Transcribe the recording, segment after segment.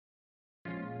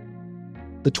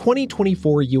The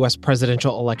 2024 U.S.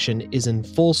 presidential election is in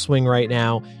full swing right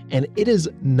now, and it is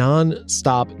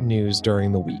non-stop news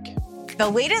during the week. The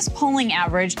latest polling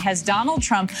average has Donald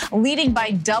Trump leading by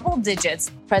double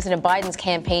digits. President Biden's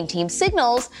campaign team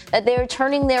signals that they are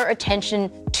turning their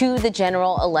attention to the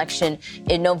general election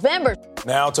in November.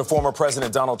 Now to former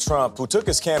President Donald Trump, who took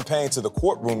his campaign to the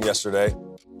courtroom yesterday.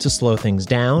 To slow things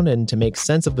down and to make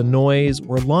sense of the noise,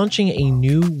 we're launching a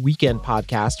new weekend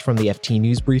podcast from the FT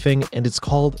News Briefing, and it's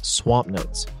called Swamp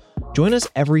Notes. Join us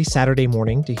every Saturday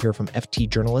morning to hear from FT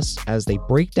journalists as they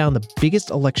break down the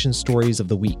biggest election stories of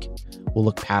the week. We'll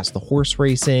look past the horse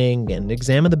racing and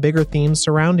examine the bigger themes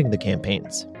surrounding the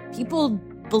campaigns. People,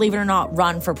 believe it or not,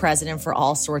 run for president for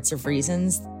all sorts of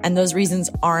reasons. And those reasons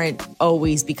aren't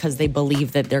always because they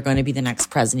believe that they're going to be the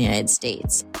next president of the United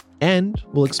States. And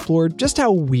we'll explore just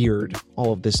how weird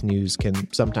all of this news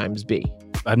can sometimes be.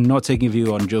 I'm not taking a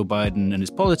view on Joe Biden and his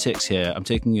politics here. I'm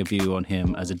taking a view on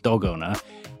him as a dog owner,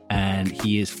 and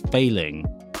he is failing.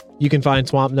 You can find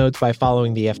Swamp Notes by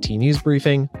following the FT News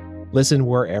Briefing. Listen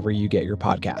wherever you get your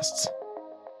podcasts.